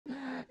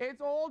It's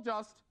all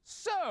just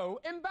so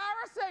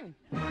embarrassing.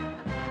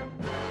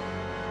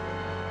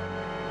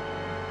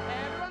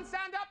 Everyone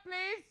stand up,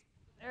 please.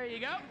 There you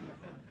go.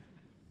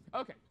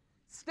 Okay,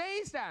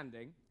 stay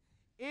standing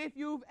if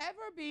you've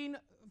ever been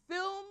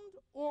filmed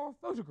or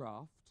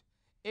photographed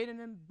in an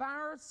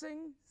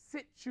embarrassing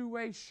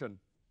situation.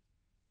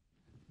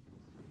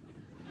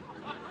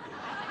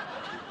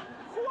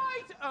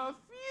 Quite a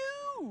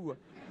few.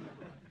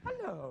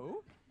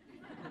 Hello.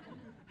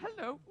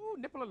 Hello. Ooh,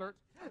 nipple alert.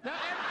 No,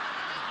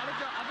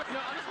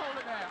 I'll just hold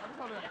it there. I'll just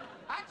hold it there.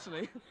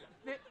 Actually,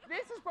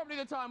 this is probably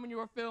the time when you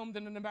were filmed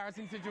in an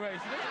embarrassing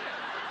situation, isn't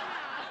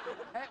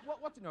it?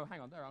 No,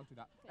 hang on, there, I'll do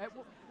that.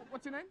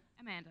 What's your name?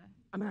 Amanda.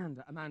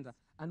 Amanda.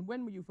 And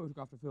when were you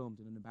photographed or filmed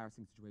in an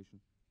embarrassing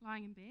situation?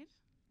 Lying in bed.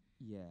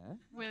 Yeah.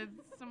 With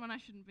someone I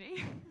shouldn't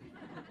be.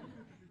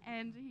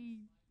 And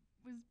he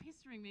was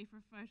pestering me for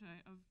a photo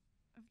of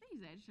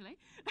these, actually.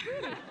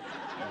 Really?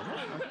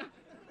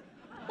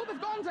 Well,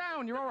 they've gone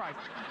down, you're all right.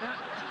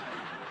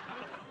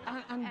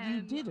 And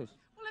you did it?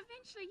 Well,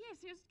 eventually,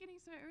 yes, it was getting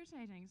so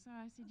irritating. So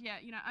I said, yeah,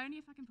 you know, only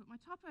if I can put my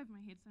top over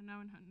my head so no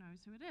one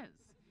knows who it is.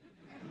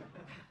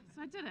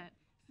 So I did it,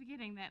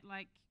 forgetting that,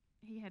 like,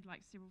 he had,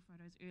 like, several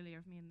photos earlier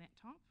of me in that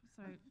top,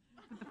 so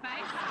with the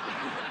face.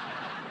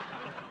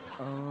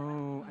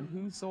 Oh, and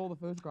who saw the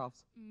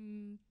photographs?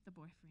 The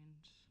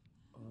boyfriend.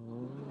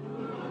 Oh.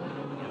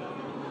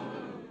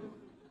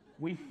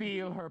 We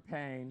feel her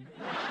pain.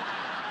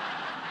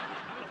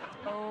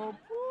 Oh,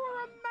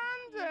 poor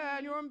Amanda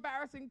and your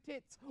embarrassing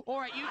tits. All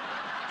right, you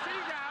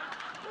sitting down.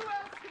 Who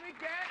else can we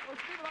get? Well,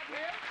 people up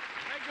here.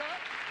 Very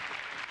good.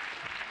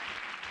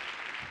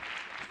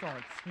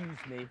 Sorry,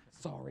 excuse me.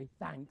 Sorry,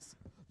 thanks.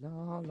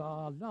 La,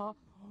 la, la.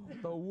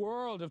 The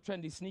world of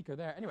trendy sneaker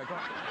there. Anyway, go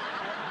on.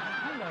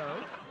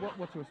 Hello.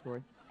 What's your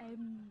story?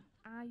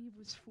 I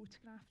was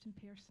photographed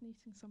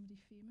impersonating somebody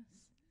famous.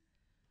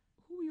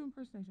 Who were you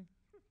impersonating?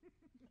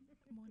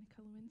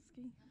 Monica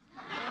Lewinsky.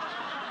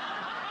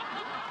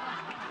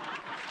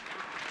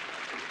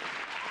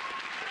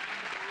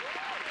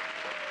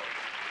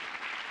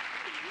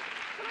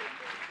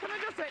 Can I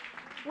just say,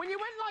 when you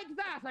went like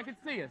that, I could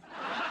see it.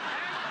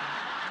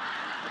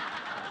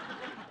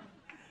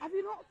 Have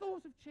you not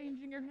thought of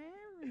changing your hair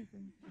or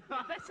anything?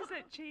 This is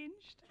it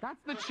changed.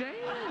 That's the change.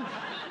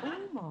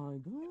 Oh my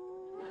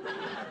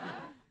God.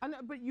 And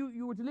but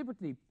you were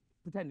deliberately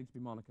pretending to be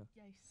Monica.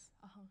 Yes,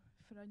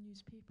 for a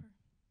newspaper.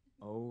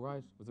 Oh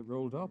right. Was it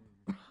rolled up?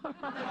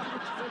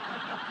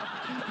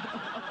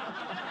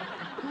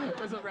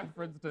 There's a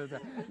reference to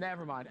that.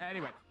 Never mind.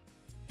 Anyway.